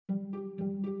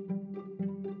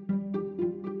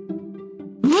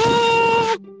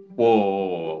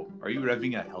Whoa, are you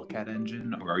revving a Hellcat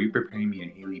engine or are you preparing me a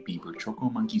Haley Bieber Choco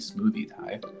Monkey smoothie,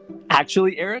 Ty?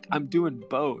 Actually, Eric, I'm doing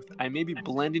both. I may be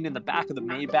blending in the back of the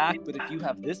Maybach, but if you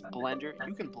have this blender,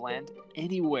 you can blend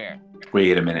anywhere.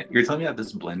 Wait a minute, you're telling me that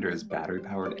this blender is battery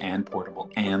powered and portable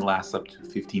and lasts up to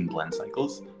 15 blend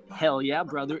cycles? Hell yeah,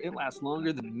 brother, it lasts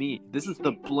longer than me. This is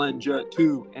the BlendJet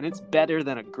 2, and it's better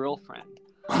than a girlfriend.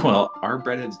 Well, our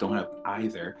breadheads don't have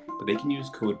either, but they can use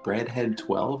code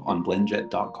BREADHEAD12 on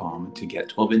blendjet.com to get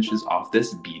 12 inches off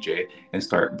this BJ and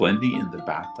start blending in the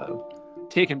bathtub.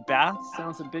 Taking baths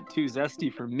sounds a bit too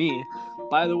zesty for me.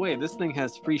 By the way, this thing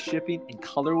has free shipping and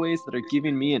colorways that are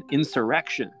giving me an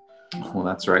insurrection. Well,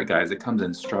 that's right, guys. It comes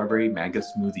in Strawberry Manga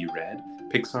Smoothie Red,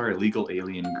 Pixar Illegal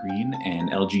Alien Green, and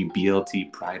LG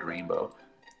BLT Pride Rainbow.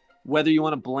 Whether you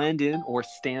want to blend in or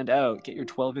stand out, get your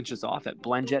 12 inches off at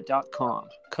blendjet.com.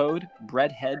 Code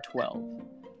BREADHEAD12.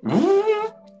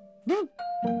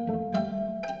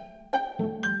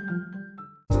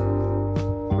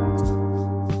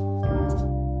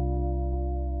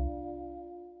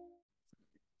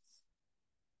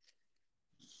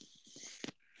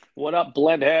 What up,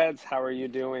 blendheads? How are you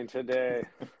doing today?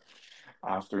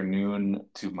 Afternoon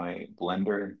to my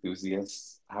blender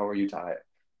enthusiasts. How are you, Ty?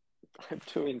 I'm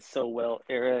doing so well,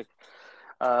 Eric.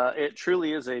 It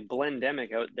truly is a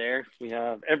blendemic out there. We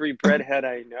have every breadhead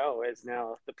I know is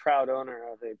now the proud owner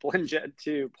of a BlendJet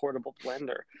 2 portable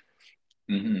blender.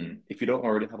 Mm-hmm. If you don't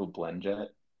already have a BlendJet,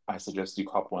 I suggest you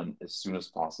cop one as soon as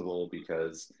possible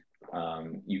because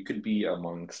you could be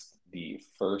amongst the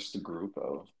first group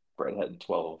of Breadhead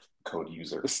 12 code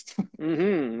users.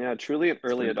 Yeah, truly an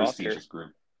early adopter. Prestigious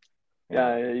group.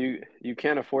 Yeah, you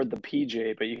can't afford the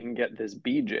PJ, but you can get this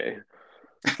BJ.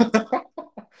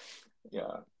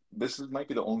 Yeah, might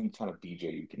be the only kind of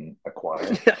BJ you can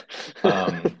acquire.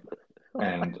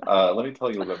 And let me tell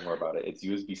you a little bit more about it. It's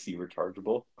USB-C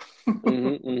rechargeable.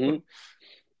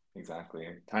 Exactly.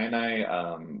 Ty and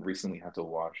I recently had to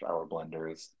wash our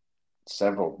blenders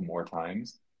several more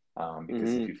times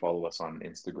because if you follow us on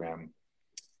Instagram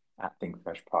at Think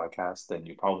Fresh Podcast, then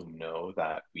you probably know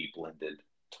that we blended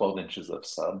 12 inches of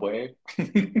Subway.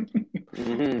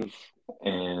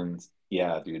 And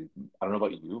yeah, dude, I don't know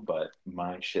about you, but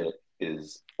my shit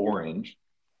is orange.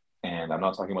 And I'm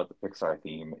not talking about the Pixar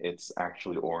theme. It's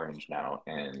actually orange now,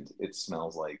 and it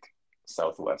smells like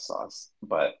Southwest sauce.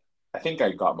 But I think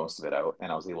I got most of it out,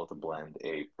 and I was able to blend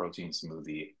a protein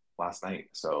smoothie last night.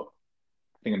 So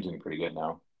I think I'm doing pretty good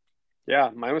now.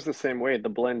 Yeah, mine was the same way. The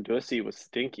blend Dussy was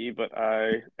stinky, but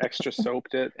I extra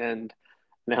soaped it, and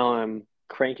now I'm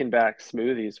cranking back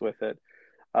smoothies with it.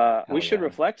 We should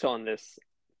reflect on this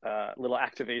little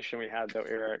activation we had, though,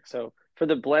 Eric. So for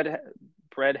the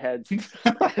breadheads,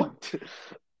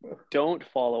 don't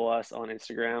follow us on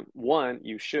Instagram. One,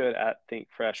 you should at Think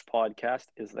Fresh Podcast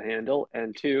is the handle,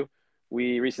 and two,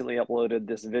 we recently uploaded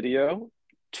this video,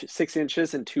 6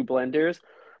 inches and 2 blenders.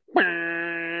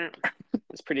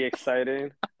 It's pretty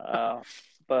exciting,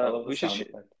 but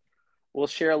we'll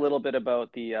share a little bit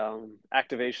about the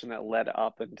activation that led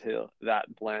up into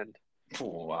that blend.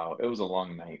 Oh, wow, it was a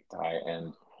long night, Ty,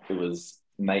 and it was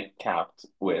night capped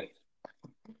with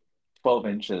 12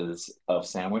 inches of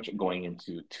sandwich going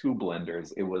into 2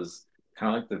 blenders. It was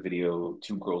kind of like the video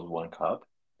Two Girls, One Cup,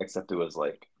 except it was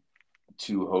like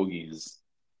 2 hoagies,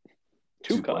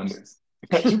 2 blenders.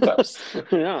 2 cups.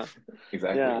 Yeah.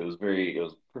 Exactly. Yeah. It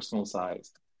was personal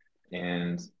sized.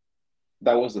 And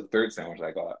that was the 3rd sandwich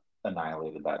I got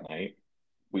annihilated that night.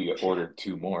 We ordered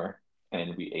 2 more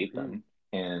and we ate them.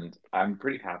 And I'm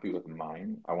pretty happy with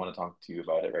mine. I want to talk to you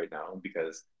about it right now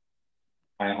because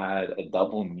I had a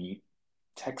double meat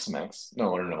Tex-Mex.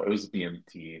 No. It was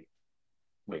BMT.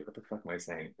 Wait, what the fuck am I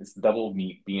saying? It's double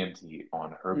meat BMT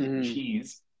on herbs and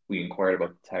cheese. We inquired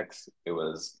about the Tex. It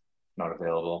was not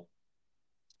available.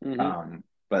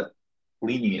 But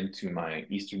leaning into my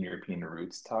Eastern European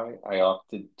roots, Ty, I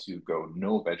opted to go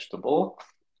no vegetable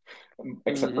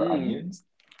except for onions.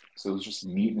 So it was just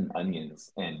meat and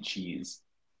onions and cheese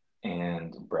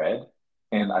and bread.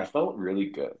 And I felt really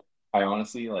good. I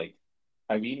honestly,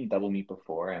 I've eaten double meat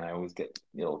before and I always get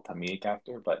a little tummy ache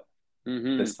after, but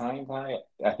this time, I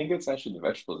think it's actually the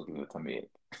vegetables that give me the tummy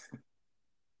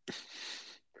ache.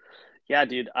 Yeah,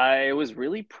 dude, I was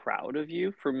really proud of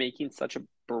you for making such a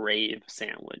brave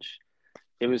sandwich.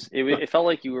 It felt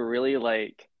like you were really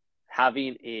like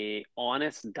having a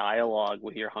honest dialogue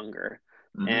with your hunger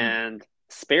and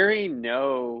sparing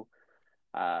no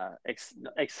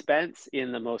expense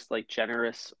in the most like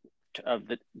generous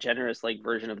like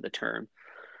version of the term.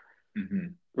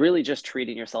 Really just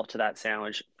treating yourself to that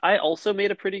sandwich. I also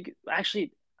made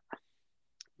actually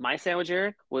my sandwich,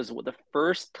 Eric, was the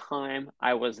first time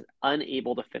I was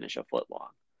unable to finish a foot long.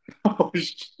 Oh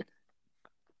shit.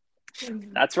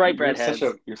 That's right, breadheads.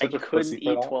 You're I such a couldn't pussy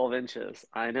for eat that. 12 inches.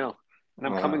 I know. And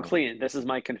I'm coming Wow. clean. This is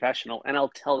my confessional, and I'll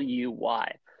tell you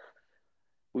why.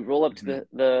 We roll up to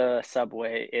Hmm. the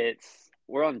subway.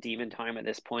 We're on demon time at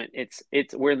this point. It's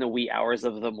we're in the wee hours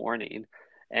of the morning,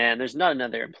 and there's not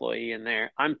another employee in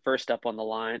there. I'm first up on the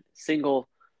line, single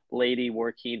lady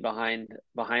working behind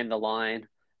the line.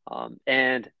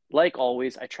 And like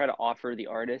always, I try to offer the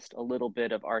artist a little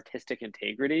bit of artistic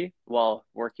integrity while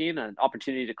working, an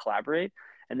opportunity to collaborate.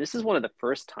 And this is one of the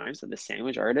first times that the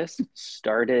sandwich artist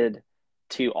started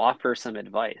to offer some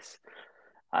advice.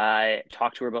 I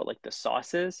talked to her about like the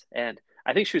sauces, and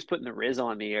I think she was putting the riz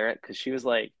on me, Eric, because she was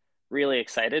like really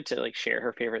excited to like share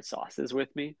her favorite sauces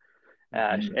with me.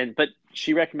 Hmm. And but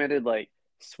she recommended like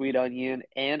sweet onion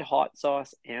and hot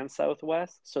sauce and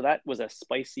Southwest, so that was a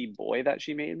spicy boy that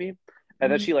she made me,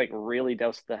 and then she like really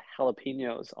doused the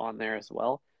jalapenos on there as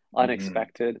well, Hmm.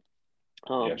 unexpected. Yeah,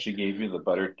 Um, she gave you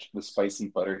the spicy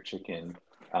butter chicken,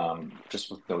 just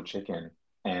with no chicken.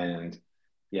 And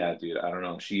yeah, dude, I don't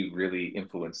know. She really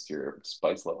influenced your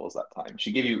spice levels that time.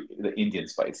 She gave you the Indian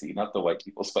spicy, not the white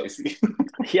people spicy.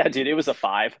 yeah, dude, it was a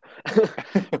five,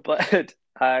 but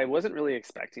I wasn't really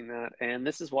expecting that, and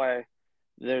this is why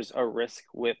there's a risk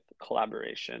with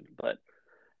collaboration. But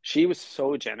she was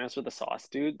so generous with the sauce,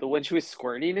 dude. The when she was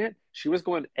squirting it, she was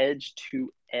going edge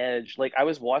to edge. Like I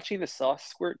was watching the sauce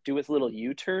squirt do its little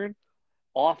U-turn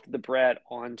off the bread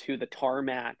onto the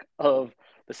tarmac of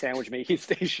the sandwich making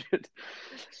station.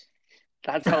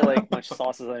 That's how like much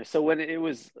sauce is there. So when it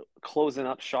was closing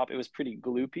up shop, it was pretty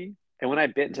gloopy. And when I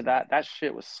bit into Mhm. that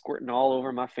shit was squirting all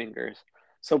over my fingers.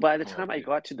 So by the Oh, time I dude.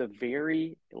 got to the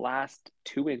very last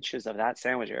 2 inches of that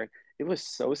sandwich, Eric, it was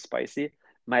so spicy.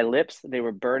 My lips, they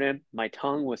were burning. My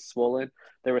tongue was swollen.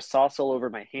 There was sauce all over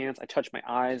my hands. I touched my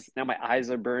eyes. Now my eyes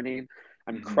are burning.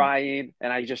 I'm Hmm. crying,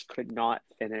 and I just could not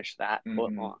finish that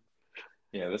foot Hmm. long.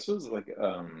 Yeah, this was like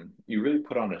you really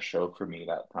put on a show for me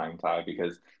that time, Ty,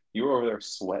 because you were over there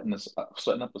sweating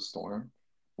up a storm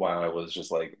while I was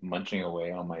just like munching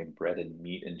away on my bread and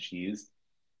meat and cheese.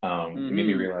 It made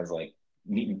me Mm-hmm. realize like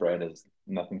meat and bread is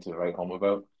nothing to write home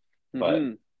about. But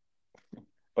Mm-hmm.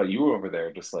 you were over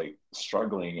there just like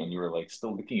struggling and you were like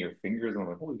still licking your fingers and I'm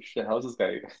like, holy shit, how's this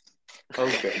guy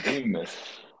how's this guy doing this?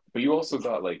 But you also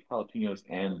got like jalapenos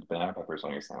and banana peppers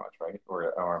on your sandwich, right?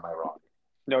 Or am I wrong?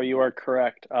 No, you are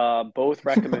correct. Both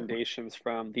recommendations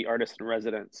from the artist in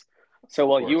residence. So Of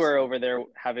while you course. were over there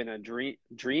having a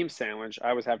dream sandwich,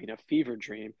 I was having a fever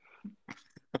dream.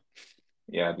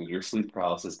 Yeah, dude, your sleep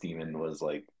paralysis demon was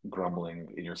like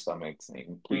grumbling in your stomach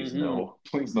saying, please Hmm no,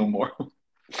 please no more.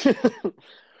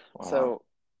 Wow. So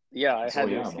yeah, So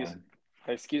yeah, man.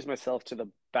 I excused myself to the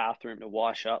bathroom to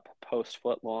wash up post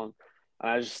foot long.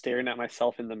 I was just staring at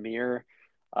myself in the mirror.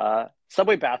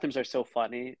 Subway bathrooms are so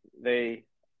funny. They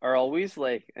are always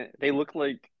like they look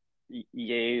like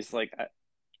Ye's like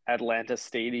Atlanta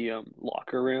Stadium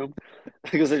locker room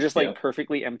because they're just like Yeah.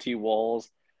 perfectly empty walls,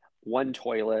 one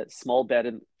toilet, small bed,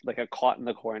 and like a cot in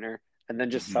the corner, and then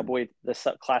just Hmm.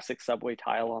 classic subway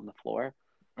tile on the floor.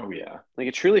 Oh yeah. Like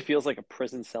it truly feels like a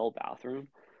prison cell bathroom.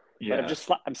 But Yeah.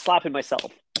 I'm slapping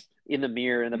myself in the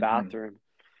mirror in the Hmm. bathroom,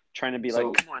 trying to be like,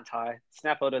 So come on, Ty,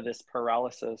 snap out of this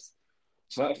paralysis.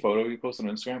 so that photo you posted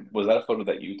on Instagram, was that a photo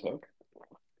that you took?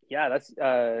 Yeah, that's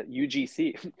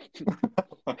UGC,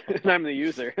 and I'm the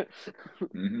user.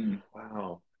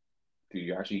 Wow. Dude,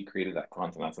 you actually created that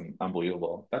content. That's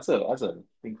unbelievable. That's a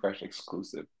Think Fresh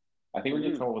exclusive. I think we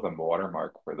need to Hmm come up with a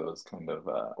watermark for those kind of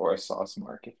or a sauce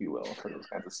mark, if you will, for those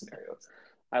kinds of scenarios.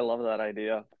 I love that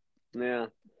idea. Yeah,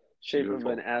 shape of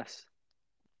an Beautiful. S.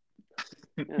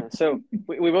 Yeah. So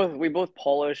we both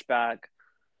polished back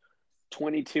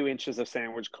 22 inches of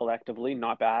sandwich collectively.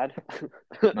 Not bad.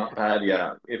 Not bad,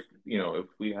 yeah. If if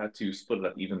we had to split it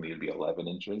up evenly, it'd be 11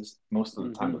 inches. Most of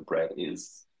the time, the hmm bread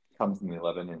is comes in the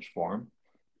 11-inch form,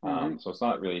 hmm so it's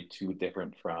not really too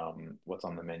different from what's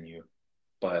on the menu.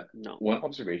 But No. one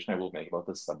observation I will make about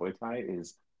this Subway tie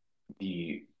is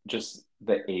the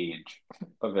age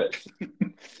of it.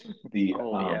 The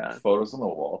Oh yeah. photos on the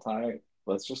wall tie.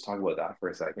 Let's just talk about that for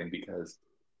a second because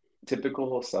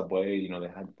typical Subway, they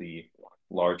had the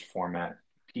large format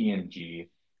PNG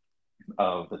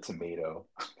of the tomato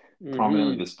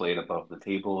prominently hmm displayed above the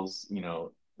tables,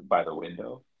 by the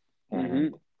window, hmm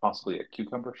and possibly a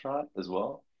cucumber shot as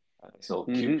well. So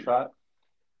cube hmm shot,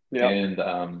 Yep.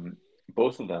 and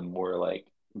both of them were like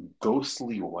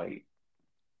ghostly white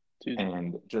Dude.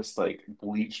 and just like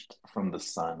bleached from the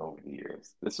sun over the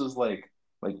years. This was like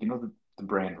the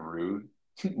brand Rude,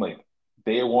 like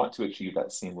they want to achieve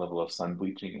that same level of sun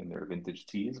bleaching in their vintage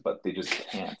teas, but they just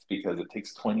can't because it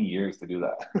takes 20 years to do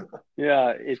that. Yeah,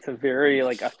 it's a very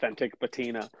like authentic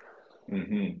patina.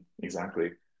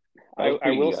 Exactly. That was I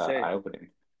will pretty say, eye-opening.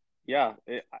 yeah,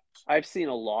 I've seen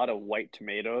a lot of white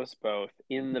tomatoes both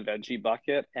in the veggie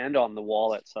bucket and on the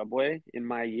wall at Subway in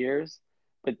my years,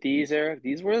 but these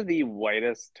were the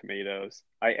whitest tomatoes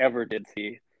I ever did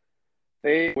see.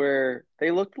 They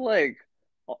looked like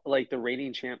the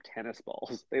reigning champ tennis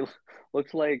balls. They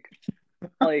looked like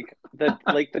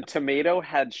the tomato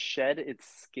had shed its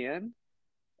skin,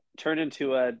 turned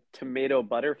into a tomato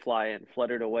butterfly and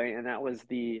fluttered away, and that was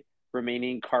the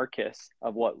remaining carcass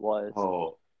of what was.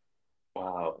 Oh,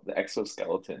 wow. The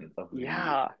exoskeleton of the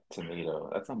Yeah. tomato.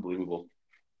 That's unbelievable.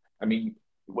 I mean,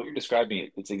 what you're describing,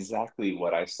 it's exactly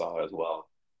what I saw as well.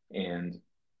 And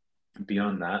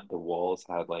beyond that, the walls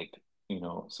had like,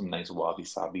 some nice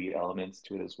wabi-sabi elements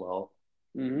to it as well.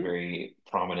 Hmm. Very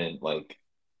prominent, like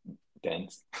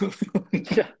dents.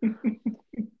 Yeah.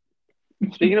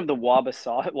 Speaking of the wabi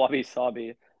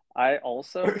sabi, I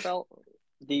also felt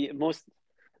the most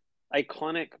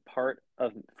iconic part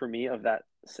of for me of that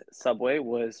subway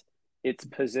was its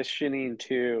positioning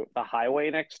to the highway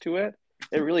next to it.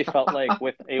 It really felt like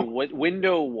with a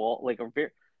window wall, like a very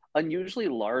unusually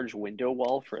large window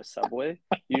wall for a subway.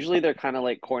 Usually they're kind of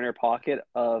like corner pocket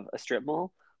of a strip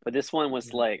mall, but this one was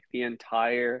Yeah. like the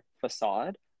entire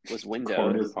facade was Corner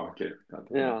windows. pocket. God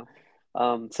damn it.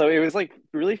 Yeah. So it was like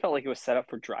really felt like it was set up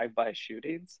for drive-by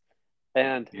shootings.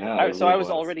 And Yeah, it so really I was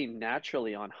was. already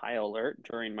naturally on high alert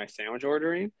during my sandwich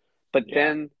ordering, but Yeah.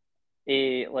 then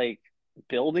a like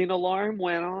building alarm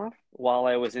went off while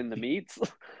I was in the meats,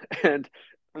 and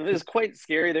it was quite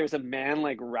scary. There was a man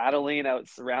like rattling out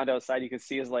around outside. You could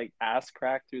see his like ass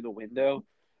crack through the window,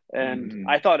 and Hmm.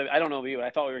 I don't know about you, I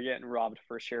thought we were getting robbed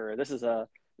for sure. This is a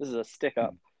stick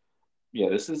up. Yeah,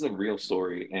 this is a real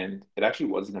story, and it actually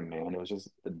wasn't a man. It was just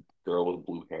a girl with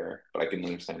blue hair. But I can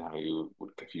understand how you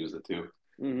would confuse the two.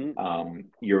 Hmm.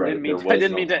 You're right. There I was an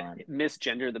didn't mean to alarm.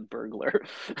 misgender the burglar.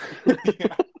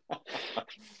 Yeah.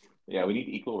 Yeah, we need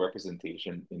equal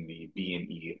representation in the B and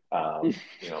E,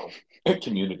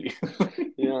 community.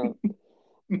 Yeah.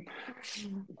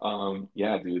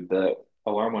 Yeah, dude, the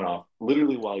alarm went off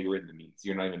literally while you were in the meets.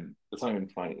 You're not even, it's not even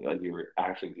funny. Like you were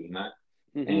actually doing that.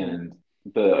 Hmm. And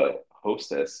the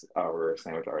hostess, our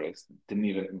sandwich artist, didn't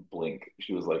even blink.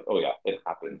 She was like, "Oh yeah, it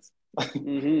happens."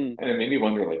 Hmm. And it made me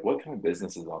wonder, like, what kind of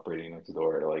business is operating next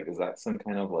door? Like, is that some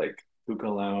kind of like hookah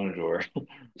lounge or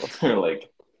or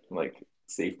like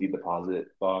safety deposit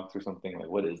box or something? Like,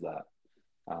 what is that?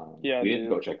 Yeah, We didn't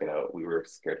dude. go check it out. We were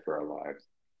scared for our lives.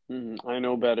 I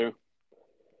know better.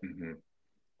 Hmm.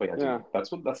 But yeah, Yeah. dude, that's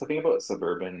the thing about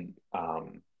suburban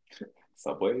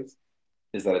subways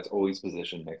is that it's always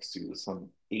positioned next to some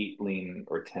 8 lane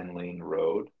or 10 lane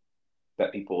road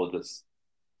that people will just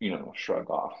shrug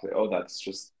off. Say, oh, that's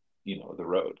just the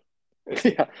road. It's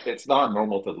Yeah. it's not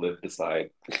normal to live beside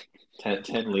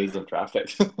 10 lanes of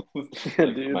traffic. Yeah,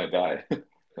 Like dude. my guy.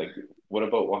 Like, what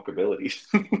about walkability?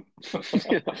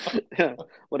 Yeah. Yeah.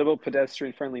 What about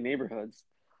pedestrian friendly neighborhoods?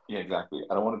 Yeah, exactly.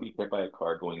 I don't want to be hit by a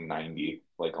car going 90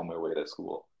 like on my way to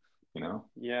school, you know?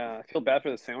 Yeah, I feel bad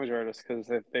for the sandwich artists because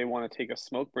if they want to take a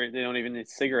smoke break, they don't even need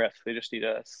cigarettes. They just need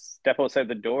to step outside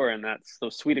the door, and that's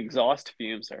those sweet exhaust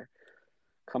fumes are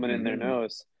coming in their Hmm.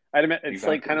 nose. I'd admit it's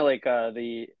like kind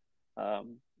Exactly. of like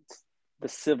um, the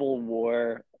Civil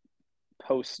War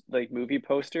post like movie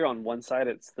poster. On one side,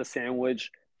 it's the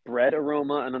sandwich bread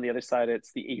aroma, and on the other side,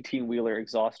 it's the 18-wheeler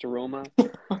exhaust aroma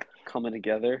coming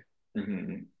together.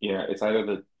 Yeah, it's either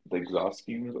the exhaust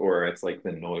fumes or it's like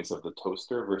the noise of the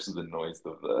toaster versus the noise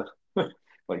of the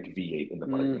like V8 in the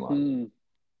parking lot.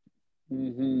 Mm-hmm.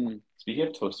 Mm-hmm. Speaking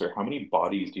of toaster, how many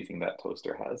bodies do you think that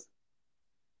toaster has?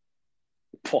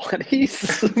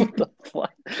 Bodies? What the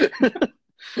fuck?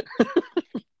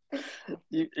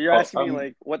 You're Oh, asking me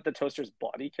like what the toaster's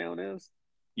body count is?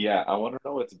 yeah, I want to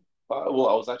know it's well,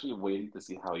 I was actually waiting to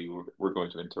see how you were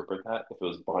going to interpret that, if it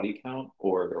was body count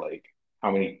or like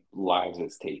how many lives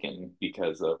it's taken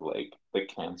because of like the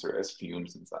cancerous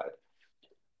fumes inside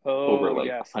over Oh, like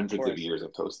yes, of hundreds of course. years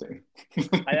of toasting.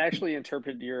 I actually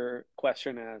interpreted your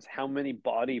question as how many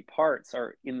body parts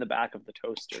are in the back of the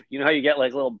toaster. You know how you get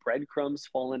like little breadcrumbs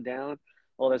falling down?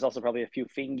 Well, there's also probably a few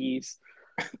fingies.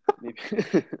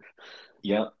 Maybe.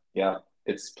 Yeah, yeah,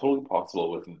 it's totally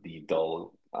possible with the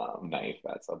dull knife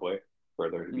at Subway for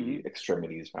there to be Hmm.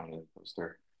 extremities found in the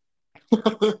toaster.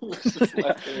 It's just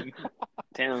left in.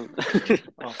 Damn.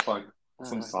 Oh fuck,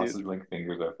 some Dude. sausage link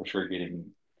fingers are for sure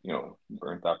getting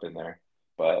burnt up in there.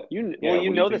 But Well, yeah, you what do you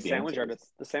know the think the sandwich answer is?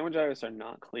 artists. The sandwich artists are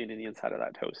not cleaning the inside of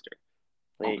that toaster.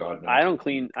 Oh Like God, I no. don't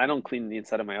clean I don't clean the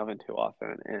inside of my oven too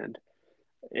often, and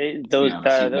To be honest, you've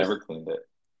those never cleaned it.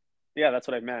 yeah, that's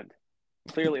what I meant.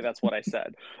 Clearly, that's what I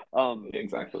said. Um,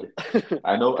 Exactly.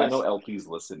 I know those LP's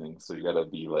listening, so you gotta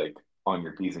be like on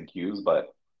your P's and Q's,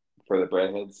 but for the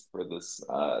breadheads, for this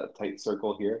tight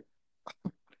circle here,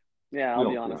 yeah, we I'll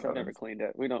be don't clean honest. our I've never ovens. cleaned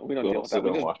it. We don't We deal with also that. We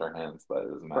don't just wash our hands, but it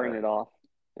doesn't burn matter. it off.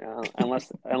 Yeah,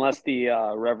 unless the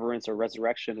reverence or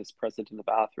resurrection is present in the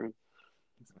bathroom,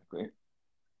 Exactly. in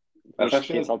That's which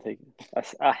actually case I'll take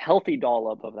a healthy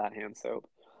dollop of that hand soap.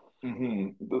 I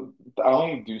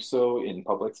only do so in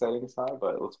public settings now,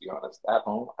 but let's be honest, at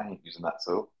home, I ain't using that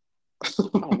soap.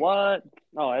 Oh, what?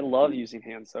 Oh, I love using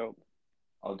hand soap.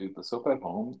 I'll do the soap at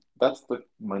home. That's the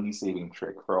money saving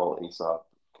trick for all ASOP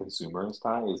consumers,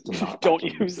 Ty, is to not Don't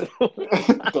actually use use it.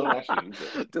 them. Don't actually use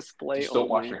it. Display Just don't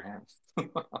wash only. your hands.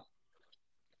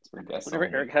 It's for guests Whenever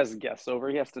only. Eric has guests over,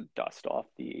 he has to dust off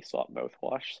the swap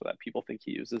mouthwash so that people think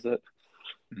he uses it.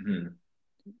 hmm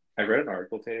I read an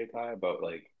article today, Ty, about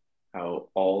like how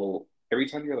all every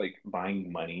time you're like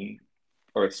buying money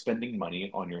or spending money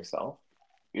on yourself,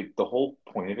 the whole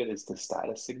point of it is to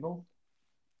status signal.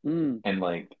 Mm, And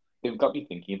like it got me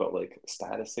thinking about like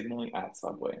status signaling at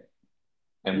Subway.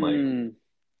 And like mm.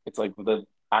 it's like the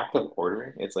act of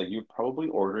ordering, it's like you're probably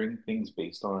ordering things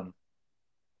based on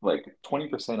like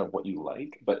 20% of what you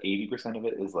like, but 80% of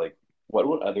it is like what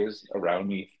would others around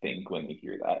me think when they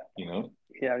hear that, you know?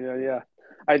 Yeah, yeah, yeah.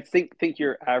 I think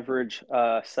your average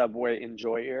Subway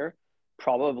enjoyer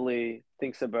probably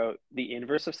thinks about the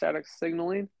inverse of static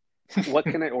signaling. What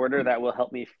can I order that will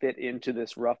help me fit into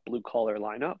this rough blue collar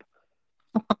lineup?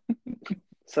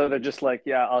 So they're just like,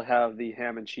 yeah, I'll have the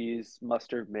ham and cheese,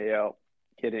 mustard, mayo,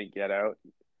 get in, get out.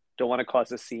 Don't want to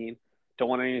cause a scene. Don't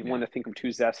want anyone Yeah, to think I'm too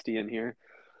zesty in here.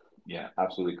 yeah,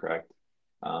 absolutely correct.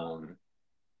 Um,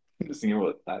 just thinking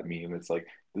about that meme, it's like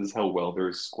this is how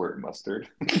welders squirt mustard.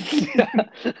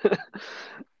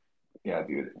 Yeah,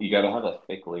 dude, you gotta have a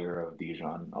thick layer of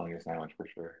Dijon on your sandwich for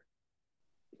sure.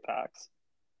 Facts.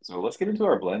 So let's get into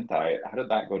our blend tie. How did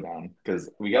that go down? Because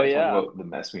we Oh got to talk yeah. about the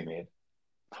mess we made.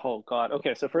 Oh God.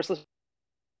 Okay, so first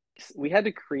we had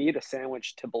to create a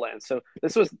sandwich to blend. So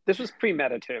this was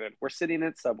premeditated. We're sitting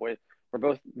at Subway. We're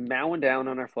both mowing down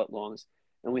on our footlongs,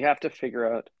 and we have to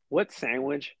figure out what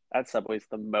sandwich at Subway is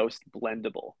the most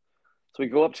blendable. So we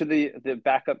go up to the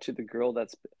back up to the girl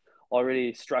that's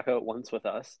already struck out once with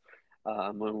us.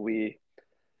 When we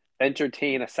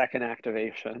entertain a second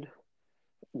activation,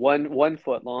 one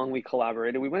foot long, we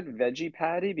collaborated. We went veggie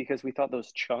patty because we thought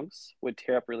those chunks would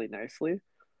tear up really nicely.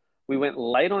 We went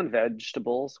light on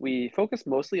vegetables. We focused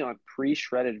mostly on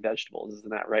pre-shredded vegetables. Isn't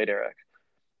that right, Eric?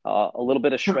 A little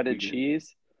bit of We shredded did.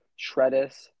 cheese,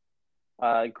 shreddis,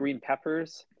 green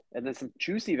peppers, and then some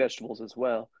juicy vegetables as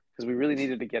well, because we really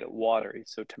needed to get it watery.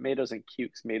 So tomatoes and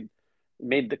cukes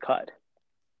made the cut.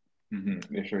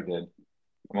 They sure did.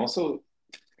 I'm also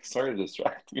sorry to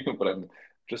distract you, but I'm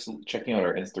just checking out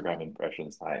our Instagram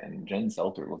impressions, Hi, and Jen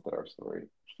Selter looked at our story.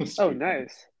 It's Oh, pretty funny.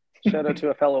 nice. Shout out to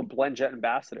a fellow BlendJet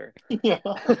ambassador. Yeah.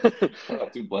 Shout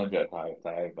out to Blend Jet High,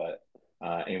 Ty, but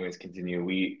anyways, continue.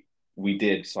 We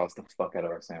did sauce the fuck out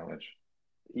of our sandwich.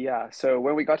 Yeah, so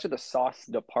when we got to the sauce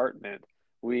department,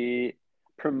 we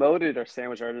promoted our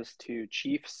sandwich artist to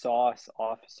chief sauce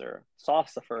officer,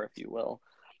 saucifer, if you will.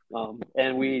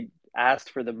 And we asked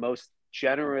for the most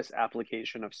generous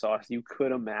application of sauce you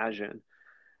could imagine.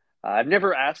 I've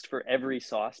never asked for every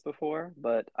sauce before,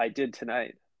 but I did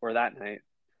tonight or that night.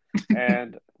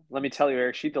 And let me tell you,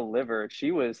 Eric, she delivered.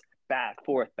 She was back,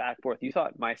 forth, back, forth. You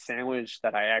thought my sandwich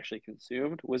that I actually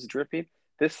consumed was dripping.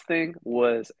 This thing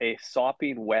was a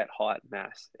sopping, wet, hot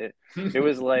mess. It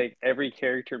was like every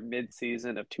character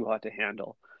mid-season of Too Hot to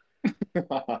Handle.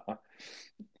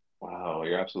 Wow,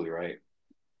 you're absolutely right.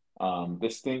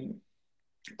 This thing,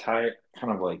 Ty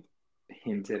kind of like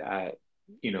hinted at,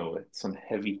 some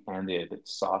heavy-handed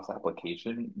sauce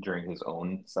application during his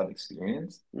own sub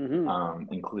experience,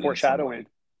 Mm-hmm. including Foreshadowing.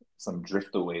 some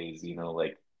driftaways,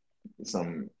 like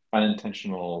some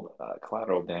unintentional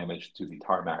collateral damage to the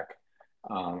tarmac.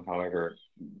 However,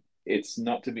 it's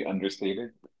not to be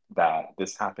understated that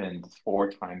this happened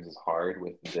 4 times as hard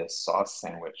with this sauce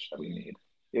sandwich that we made.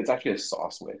 It's actually a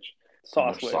sauce witch,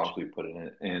 how Sauce much sauce wedge. we put in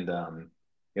it. And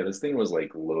yeah, this thing was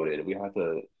like loaded. We had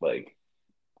to like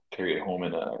carry it home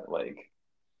in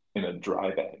a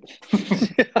dry bag.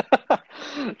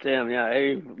 Damn, yeah.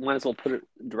 I might as well put it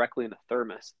directly in a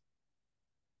thermos.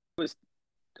 Was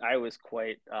I was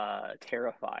quite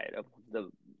terrified of the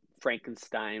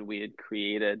Frankenstein we had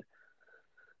created.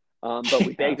 But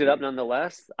we bagged it up Happy.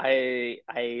 nonetheless. I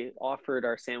offered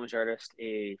our sandwich artist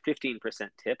a 15%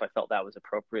 tip. I felt that was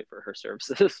appropriate for her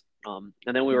services. And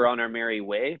then we were on our merry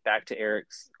way back to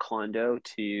Eric's condo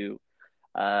to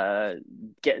uh,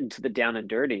 get into the down and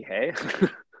dirty. Hey.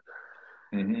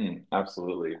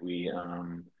 Absolutely.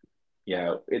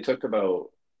 Yeah, it took about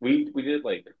we did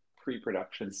like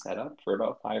pre-production setup for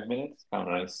about 5 minutes. Found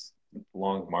a nice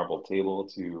long marble table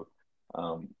to,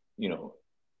 um, you know,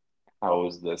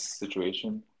 house this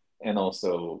situation, and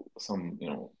also some,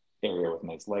 area with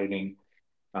nice lighting.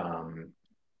 Um,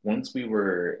 Once we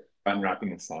were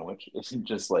unwrapping the sandwich, it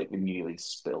just like immediately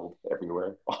spilled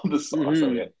everywhere. All the sauce that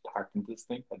we hmm had packed into this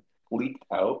thing had leaked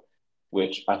out,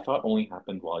 which I thought only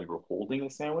happened while you were holding the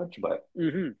sandwich, but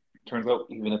hmm turns out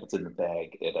even if it's in the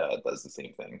bag, it does the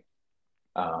same thing.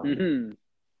 Um, hmm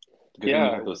Good thing we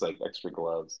Yeah. had those like extra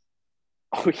gloves.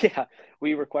 Oh yeah.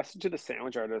 We requested to the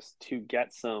sandwich artist to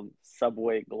get some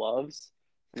Subway gloves,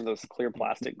 some of those clear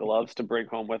plastic gloves to bring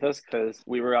home with us because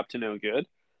we were up to no good.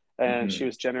 And she Hmm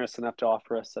was generous enough to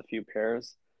offer us a few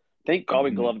pairs. Thank God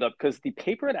we hmm gloved up because the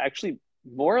paper had actually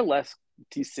more or less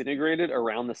disintegrated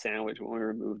around the sandwich when we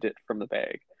removed it from the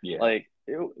bag. Yeah. Like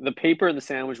the paper and the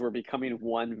sandwich were becoming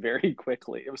one very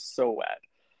quickly. It was so wet.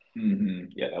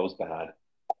 Yeah, that was bad.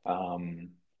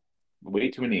 Um,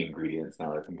 Way too many ingredients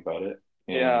now that I think about it.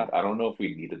 And Yeah, I don't know if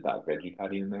we needed that veggie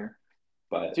patty in there,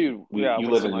 but dude. we Yeah, you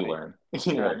waste live of and you money. learn.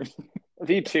 Yeah, Right? It's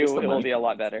V2, the it will money be a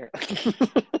lot points. better.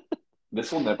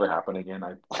 This will never happen again.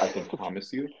 I can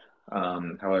promise you.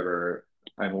 However,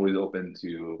 I'm always open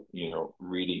to,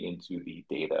 reading into the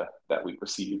data that we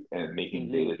receive and making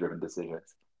hmm data-driven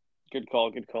decisions. Good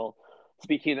call. Good call.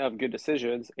 Speaking of good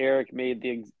decisions, Eric made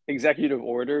the executive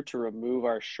order to remove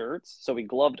our shirts. So we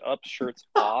gloved up, shirts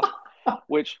off,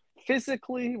 which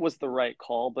physically was the right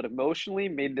call, but emotionally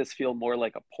made this feel more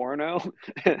like a porno.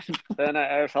 And then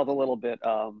I felt a little bit,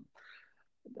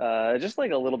 just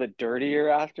like a little bit dirtier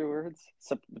afterwards,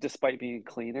 so, despite being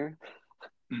cleaner.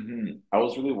 I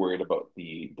was really worried about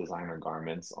the designer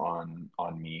garments on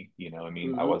me. I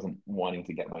mean, I hmm wasn't wanting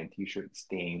to get my t-shirt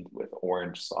stained with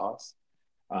orange sauce.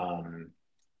 Um,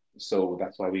 so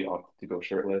that's why we opted to go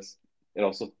shirtless. It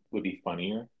also would be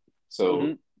funnier.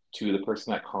 hmm So to the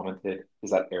person that commented,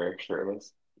 is that Eric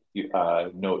shirtless?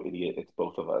 No, idiot, it's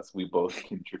both of us. We both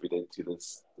contributed to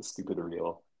this stupid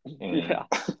reel, and Yeah.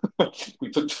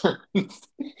 we took turns.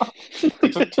 We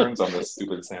took turns on this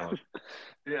stupid sandwich.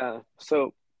 Yeah.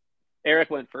 So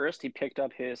Eric went first. He picked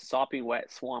up his sopping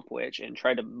wet swamp witch and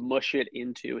tried to mush it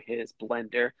into his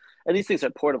blender. And these things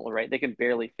are portable, right? They can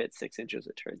barely fit 6 inches,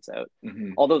 it turns out.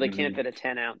 Hmm Although they can hmm fit a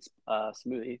 10-ounce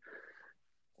smoothie.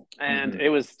 And it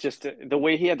hmm was just the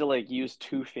way he had to like use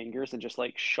two fingers and just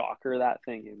like shocker that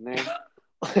thing in there.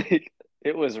 Like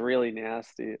it was really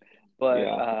nasty. But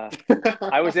Yeah.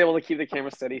 I was able to keep the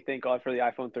camera steady. Thank God for the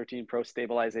iPhone 13 Pro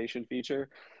stabilization feature.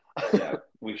 Yeah,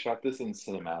 we shot this in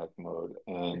cinematic mode,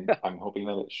 and I'm hoping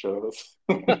that it shows.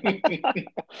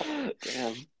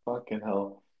 Damn. Fucking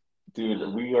hell.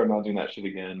 Dude, we are not doing that shit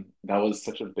again. That was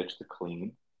such a bitch to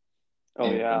clean,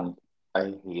 Oh yeah. and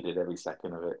I hated every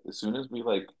second of it. As soon as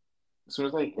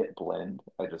I hit blend,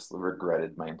 I just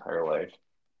regretted my entire life.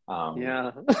 Um,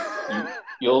 Yeah.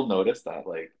 you'll notice that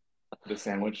like the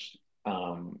sandwich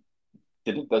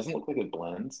didn't doesn't look like it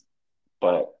blends,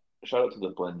 but shout out to the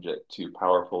BlendJet 2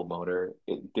 powerful motor.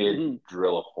 It did Mhm.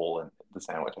 drill a hole in the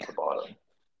sandwich at the bottom.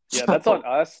 Yeah, that's on So,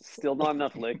 us. Still not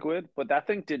enough liquid, but that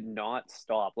thing did not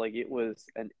stop. Like it was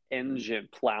an engine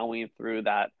plowing through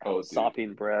that oh, dude,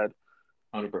 sopping bread.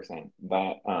 100%.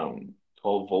 That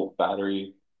 12-volt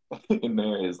battery in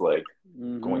there is like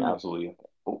going hmm absolutely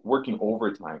working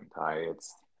overtime, Ty.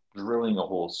 It's drilling a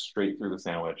hole straight through the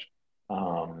sandwich.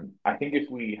 I think if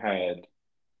we had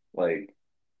like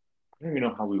I don't even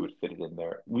know how we would fit it in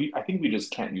there. I think we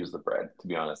just can't use the bread, to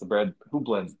be honest. The bread, who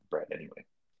blends the bread anyway?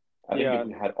 I think if Yeah.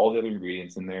 we had all the other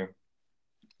ingredients in there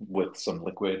with some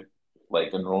liquid,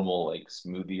 like a normal like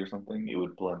smoothie or something, it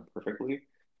would blend perfectly,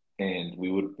 and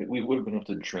we would have been able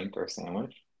to drink our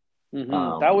sandwich. That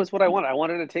Um, was what I wanted. I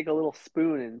wanted to take a little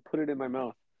spoon and put it in my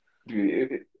mouth.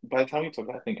 Dude, by the time we took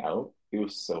that thing out, it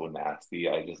was so nasty.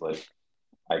 I just like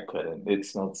I couldn't. It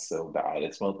smelled so bad.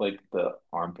 It smelled like the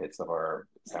armpits of our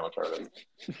sandwich artist.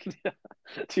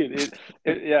 Dude,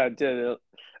 yeah, it did.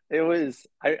 It was,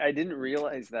 I didn't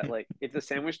realize that, like, if the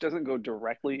sandwich doesn't go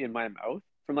directly in my mouth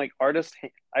from like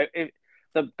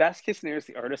the best case scenario is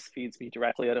the artist feeds me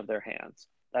directly out of their hands.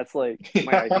 That's like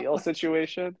my ideal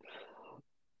situation.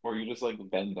 Or you just like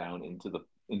bend down into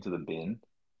the bin.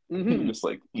 You hmm just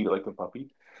like eat it like a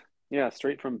puppy. Yeah,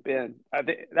 straight from bin.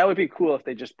 That would be cool if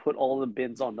they just put all the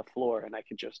bins on the floor and I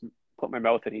could just put my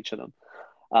mouth in each of them.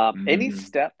 Any Mm,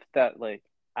 step that like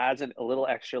adds a little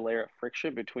extra layer of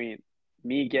friction between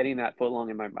me getting that foot long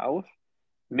in my mouth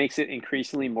makes it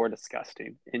increasingly more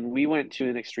disgusting. And we went to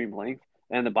an extreme length,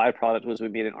 and the byproduct was we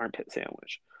made an armpit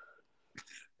sandwich.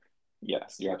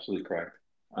 yes, you're absolutely correct.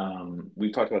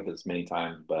 We've talked about this many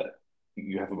times, but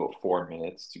you have about 4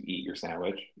 minutes to eat your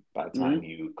sandwich by the Mm-hmm. time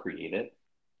you create it.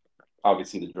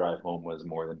 Obviously, the drive home was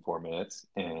more than 4 minutes,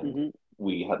 and Mm-hmm.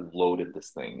 we had loaded this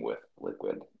thing with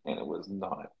liquid, and it was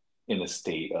not in a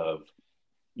state of,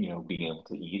 being able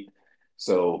to eat.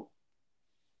 So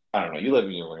I don't know. You live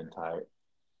and you learn, Ty.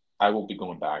 I will be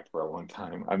going back for a long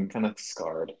time. I'm kind of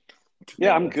scarred, to be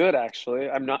Yeah, I'm honest. good actually.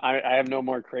 I'm not. I have no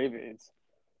more cravings.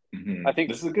 I think.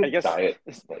 This is a I good guess diet.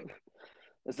 Like,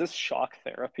 is this shock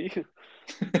therapy?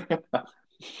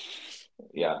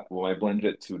 yeah. Well, my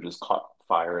Blendjet 2 just caught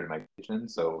fire in my kitchen,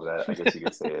 so that I guess you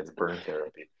could say it's burn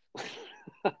therapy.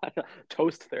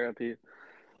 Toast therapy.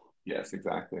 Yes,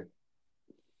 exactly.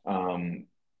 Um,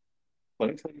 Let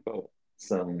me tell you about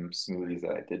some smoothies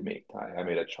that I did make, Ty. I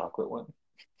made a chocolate one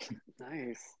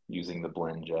Nice. using the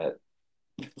Blendjet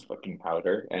fucking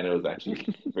powder, and it was actually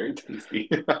very tasty.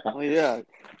 Oh yeah.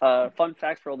 Fun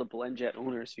fact for all the Blendjet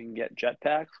owners: you can get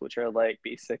jetpacks, which are like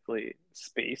basically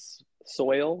space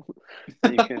soil,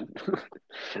 and you can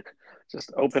just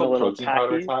It's open a called little protein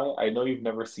powder, tacky. Ty. I know you've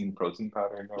never seen protein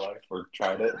powder in your life or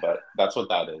tried it, but that's what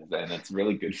that is, and it's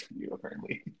really good for you,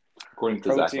 apparently, according to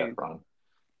Zac Protein. Efron.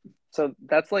 So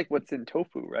that's like what's in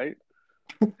tofu, right?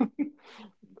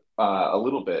 A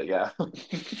little bit, yeah.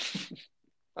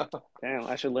 Damn,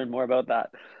 I should learn more about that.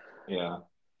 Yeah.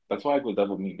 That's why I go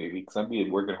double meat, baby, because I'm be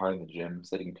working hard in the gym,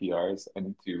 setting PRs. I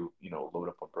need to, load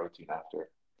up on protein after.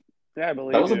 Yeah, I That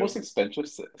believe was the you.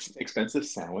 most expensive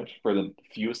sandwich for the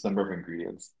fewest number of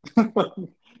ingredients. Now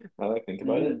that I think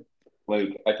about Mm. it,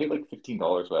 like I paid like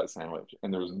 $15 for that sandwich,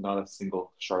 and there was not a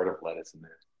single shard of lettuce in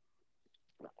there.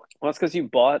 Well, that's because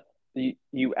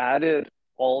you added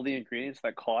all the ingredients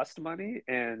that cost money,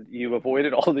 and you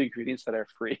avoided all the ingredients that are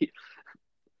free.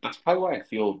 That's probably why I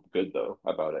feel good though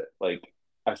about it. Like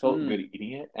I felt Mm. good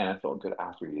eating it, and I felt good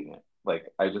after eating it. Like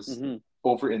I just Hmm.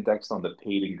 over-indexed on the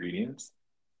paid ingredients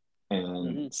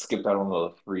and Hmm. skipped out on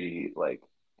the free like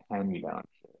hand-me-down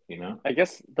shit. I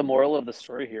guess the moral of the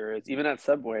story here is even at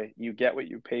Subway, you get what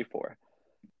you pay for.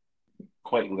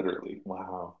 Quite literally.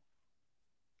 Wow.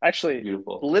 Actually,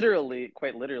 Beautiful. literally,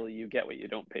 quite literally, you get what you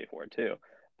don't pay for too.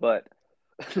 But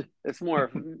it's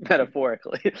more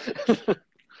metaphorically.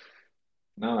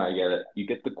 No, I get it. You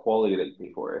get the quality that you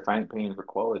pay for. If I ain't paying for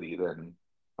quality, then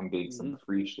I'm getting some Hmm.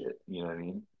 free shit. You know what I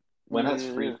mean? When has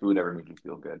free Yeah, food ever made you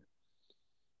feel good?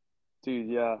 dude,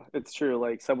 yeah, it's true.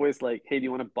 Like Subway's like, hey, do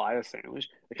you want to buy a sandwich?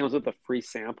 It comes with a free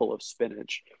sample of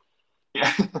spinach.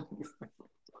 Yeah.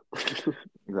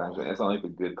 Exactly. It's not like the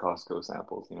good Costco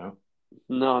samples.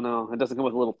 No, no, it doesn't come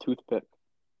with a little toothpick.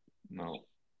 No.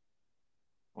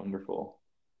 Wonderful.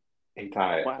 Hey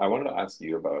Ty, Wow. I wanted to ask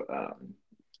you about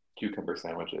cucumber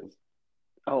sandwiches.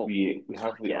 Oh, We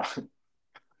have the yes.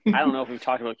 I don't know if we've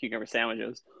talked about cucumber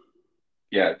sandwiches.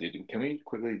 yeah, dude. Can we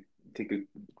quickly take a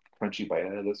crunchy bite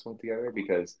out of this one together?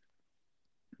 Because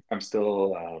I'm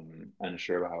still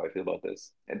unsure about how I feel about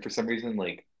this. And for some reason,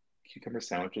 like cucumber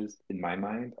sandwiches in my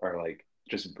mind are like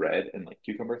just bread and like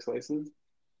cucumber slices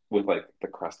with like the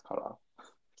crust cut off.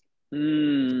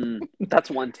 That's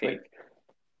one Like, take.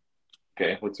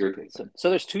 okay, what's your take So, then? so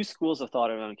there's two schools of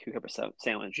thought around cucumber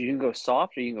sandwich. You can go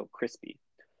soft or you can go crispy.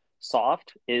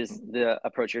 Soft is the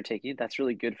approach you're taking. That's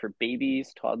really good for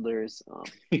babies, toddlers,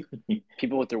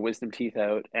 people with their wisdom teeth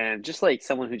out, and just like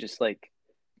someone who just like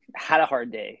had a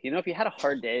hard day. You know, if you had a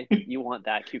hard day, you want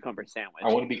that cucumber I sandwich.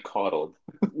 want to be coddled.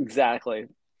 Exactly.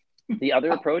 The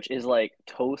other approach is like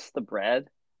toast the bread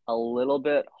a little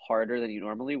bit harder than you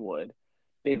normally would.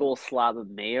 Big old slab of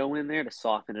mayo in there to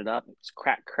soften it up. Just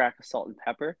crack of salt and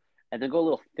pepper, and then go a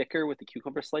little thicker with the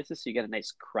cucumber slices, so you get a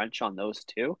nice crunch on those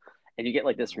too, and you get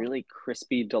like this really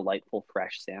crispy, delightful,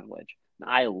 fresh sandwich. And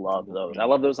I love those. I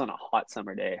love those on a hot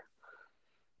summer day.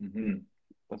 Mm-hmm.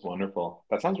 That's wonderful.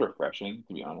 That sounds refreshing,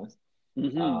 to be honest.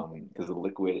 Mm-hmm. Because the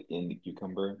liquid in the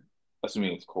cucumber,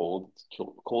 assuming it's cold, it's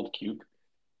cold cuke.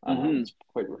 Mm-hmm. It's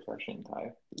quite refreshing,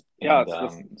 Ty, Yeah, and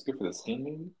it's this. it's good for the skin,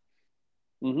 maybe.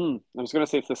 Mm-hmm. I was gonna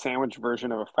say it's the sandwich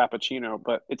version of a frappuccino,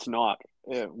 but it's not.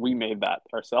 We made that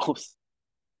ourselves.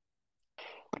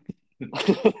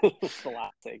 It's the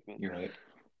last segment. You're right.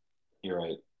 You're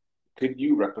right. Could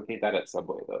you replicate that at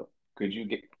Subway though? Could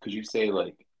you say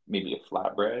like maybe a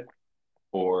flatbread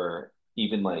or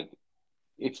even like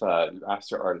if you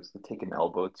asked your artist to take an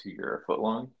elbow to your foot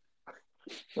long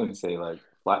and say like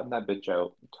flatten that bitch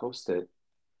out, toast it.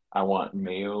 I want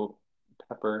mayo,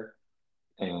 pepper,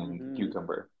 and Hmm.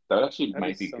 cucumber. That actually That'd be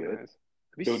might be so good. nice.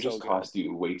 It'd be It would so just good. cost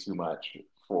you way too much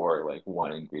for like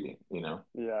one ingredient, you know?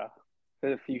 Yeah.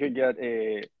 If you could get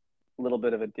a little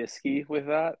bit of a disky with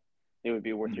that, it would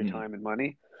be worth your Hmm. time and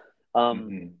money. Um,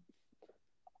 Hmm.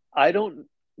 I don't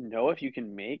know if you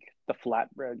can make the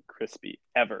flatbread crispy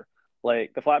ever.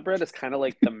 Like the flatbread is kind of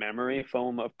like the memory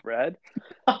foam of bread,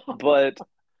 but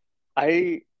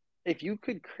I if you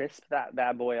could crisp that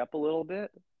bad boy up a little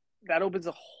bit, that opens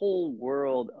a whole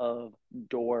world of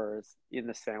doors in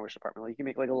the sandwich department. Like you can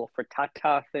make like a little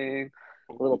frittata thing,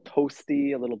 a little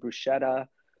toasty, a little bruschetta.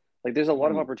 Like there's a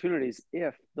lot of Ooh. opportunities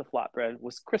if the flatbread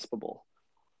was crispable.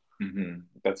 Hmm.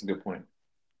 That's a good point.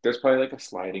 There's probably like a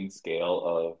sliding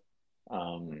scale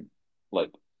of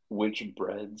like which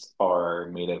breads are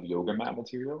made of yoga mat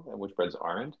material and which breads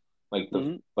aren't.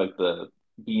 Hmm. Like the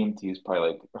BMT is probably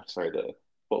like sorry, the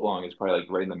footlong is probably like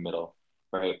right in the middle,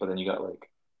 right? But then you got like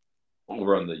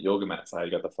over on the yoga mat side,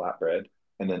 you got the flatbread,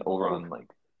 and then over Oh, on like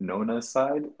Nona's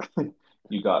side,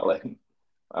 you got like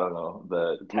I don't know,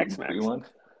 the gluten-free Tex-Mex. one.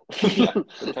 Yeah,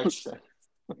 the texture.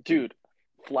 Dude,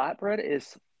 flatbread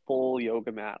is full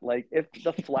yoga mat. Like if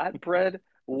the flatbread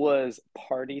was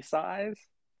party size,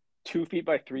 2 feet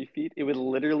by 3 feet, it would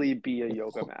literally be a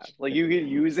yoga mat. Like you could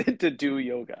use it to do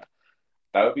yoga.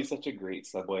 That would be such a great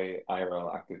Subway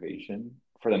IRL activation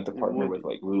for them to It partner would with be.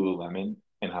 like Lululemon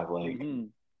and have like Hmm.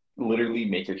 literally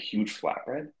make a huge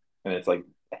flatbread and it's like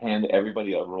hand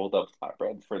everybody a rolled up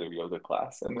flatbread for their yoga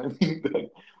class and then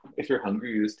like, if you're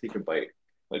hungry you just take a bite.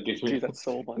 Like if you're Dude, that's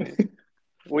so funny.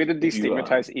 Way to if you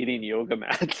destigmatize eating yoga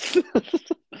mats. It's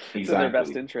in their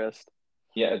best exactly interest.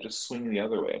 yeah just swing the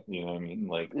other way, you know what I mean?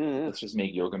 Like Yeah, let's just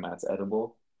make yoga mats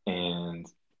edible and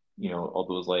you know all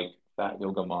those like fat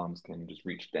yoga moms can just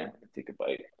reach down and take a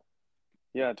bite.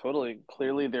 yeah, totally.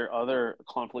 Clearly, their other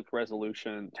conflict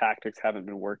resolution tactics haven't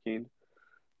been working.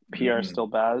 PR is Hmm. still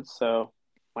bad, so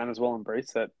might as well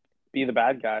embrace it. Be the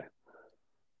bad guy.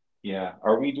 Yeah.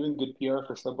 Are we doing good PR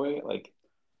for Subway? Like,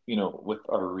 you know, with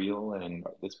our reel and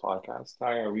this podcast,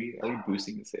 Ty, are we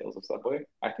boosting the sales of Subway?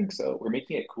 I think so. We're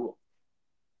making it cool.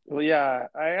 Well, yeah,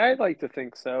 I'd like to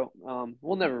think so.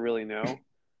 We'll never really know.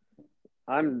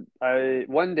 I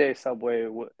one day Subway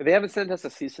they haven't sent us a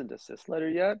cease and desist letter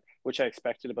yet, which I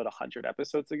expected about 100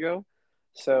 episodes ago.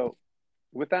 So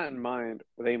with that in mind,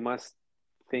 they must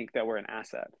think that we're an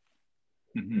asset.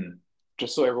 Hmm.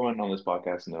 Just so everyone on this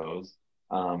podcast knows,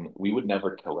 we would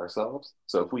never kill ourselves.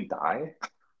 So if we die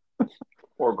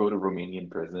or go to Romanian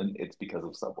prison, it's because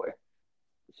of Subway.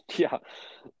 Yeah.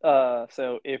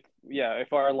 So if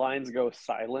our lines go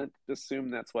silent,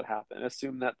 assume that's what happened.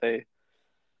 Assume that they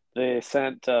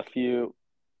sent a few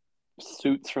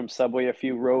suits from Subway, a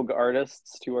few rogue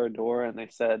artists to our door, and they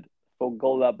said,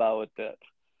 "Forgot about it."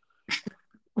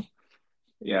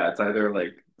 Yeah, it's either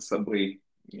like Subway,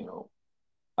 you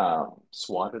know,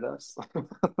 swatted us,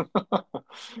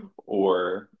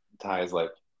 or Ty's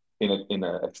like in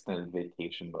a extended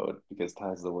vacation mode because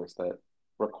Ty's the worst at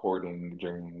recording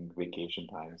during vacation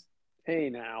times. Hey,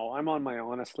 now I'm on my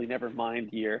honestly never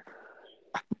mind year.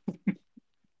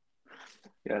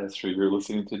 Yeah, that's true. You're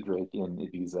listening to Drake in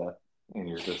Ibiza, and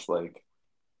you're just like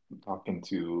talking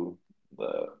to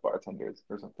the bartenders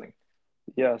or something.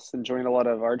 Yes, enjoying a lot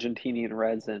of Argentinian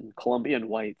reds and Colombian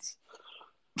whites.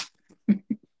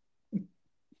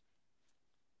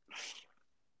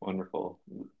 Wonderful.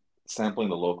 Sampling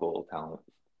the local talent.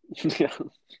 Yeah.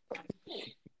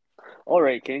 All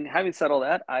right, King. Having said all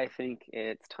that, I think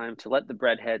it's time to let the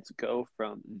breadheads go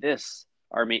from this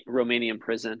Romanian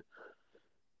prison.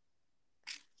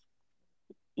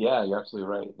 Yeah, you're absolutely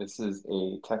right. This is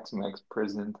a Tex-Mex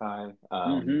prison tie.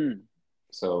 Mm-hmm.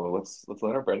 So let's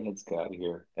let our breadheads get out of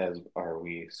here, as are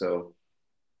we. So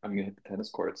I'm gonna hit the tennis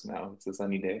courts now. It's a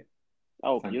sunny day.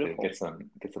 Oh, Time to beautiful. get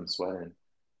some sweat in.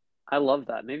 I love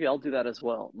that. Maybe I'll do that as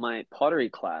well. My pottery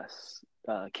class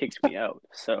kicked me out,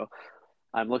 so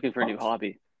I'm looking for a new What?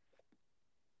 hobby.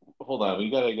 Hold on, we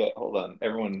gotta get hold on.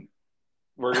 Everyone,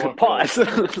 we're going for like Pause.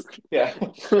 10 minutes. Yeah,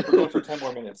 we're going for 10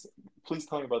 more minutes. Please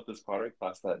tell me about this pottery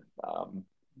class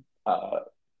uh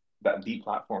that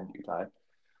deplatformed you, Ty.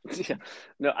 Yeah.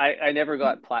 No, I never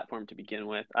got platform to begin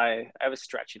with. I was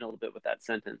stretching a little bit with that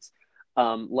sentence.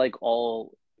 Like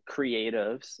all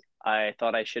creatives, I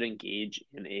thought I should engage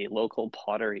in a local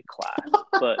pottery class.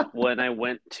 But when I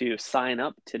went to sign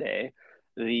up today,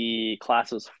 the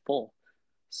class was full.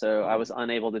 So I Oh, was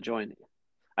unable to join.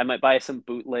 I might buy some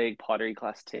bootleg pottery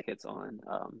class tickets on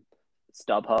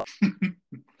StubHub.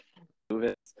 Move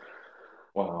it.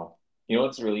 wow. You know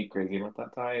what's really crazy about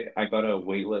that, Ty? I got a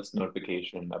waitlist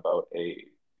notification about a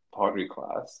pottery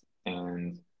class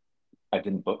and I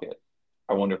didn't book it.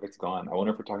 I wonder if it's gone. I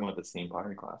wonder if we're talking about the same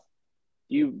pottery class.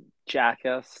 You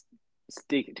jackass,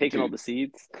 taking all Dude, the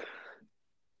seeds.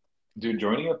 dude,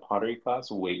 joining a pottery class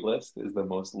waitlist is the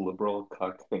most liberal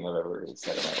cuck thing I've ever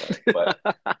said in my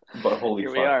life. But holy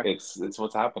Here we fuck, are. it's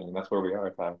what's happening. That's where we are,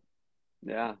 Ty.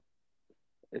 Yeah,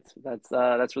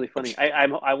 that's really funny.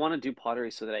 I want to do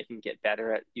pottery so that I can get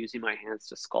better at using my hands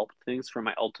to sculpt things for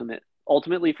my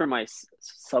ultimately for my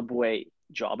Subway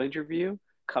job interview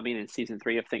coming in season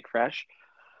 3 of Think Fresh.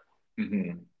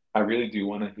 Hmm. I really do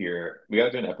want to hear. We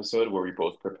gotta do an episode where we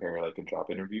both prepare like a job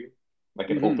interview, like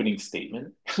an Hmm. opening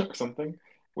statement or something,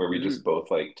 where we just Hmm.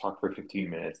 both like talk for 15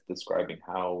 minutes describing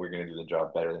how we're gonna do the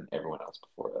job better than everyone else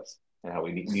before us, and how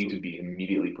we need to be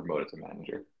immediately promoted to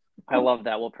manager. I love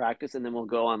that. We'll practice and then we'll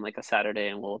go on like a Saturday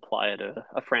and we'll apply at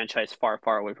a franchise far,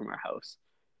 far away from our house.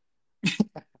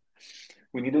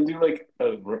 We need to do like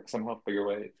somehow figure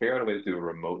out a way to do a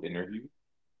remote interview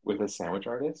with a sandwich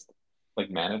artist, like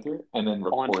manager, and then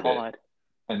On record it pod.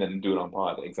 and then do it on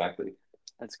pod. Exactly.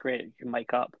 That's great. You can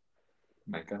mic up.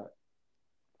 My God.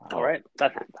 All Wow. right.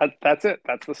 That's it.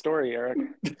 That's the story, Eric.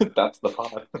 That's the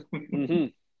pod.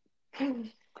 Hmm.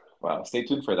 Wow. Stay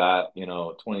tuned for that,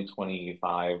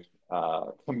 2025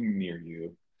 coming near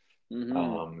you.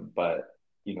 Hmm. But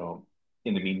you know,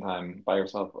 in the meantime, buy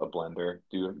yourself a blender.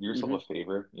 Do yourself Hmm. a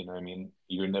favor, you know what I mean?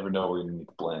 You never know where you need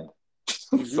to blend.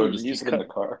 So Hmm. just keep it in the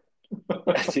car.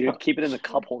 Dude, keep it in the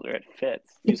cup holder. It fits.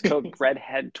 Use code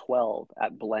redhead12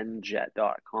 at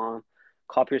blendjet.com.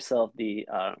 Cop yourself the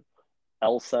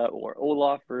Elsa or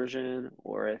Olaf version,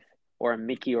 or a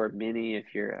Mickey or Minnie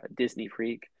if you're a Disney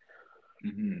freak.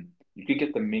 Hmm. You could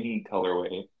get the mini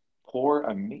colorway, pour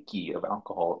a Mickey of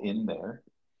alcohol in there,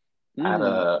 add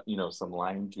Mm, some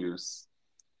lime juice,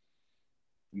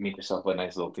 make yourself a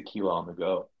nice little tequila on the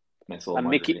go, nice little a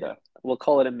Mickey. margarita. We'll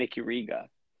call it a Mickey Riga.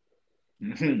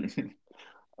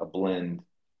 A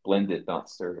blended, not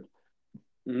stirred.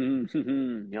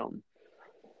 Mm-hmm. Yum.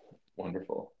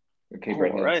 Wonderful. Okay, All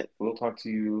Breadheads, right. we'll talk to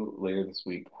you later this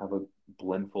week. Have a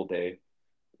blendful day.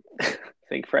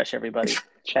 Think fresh, everybody.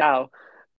 Ciao.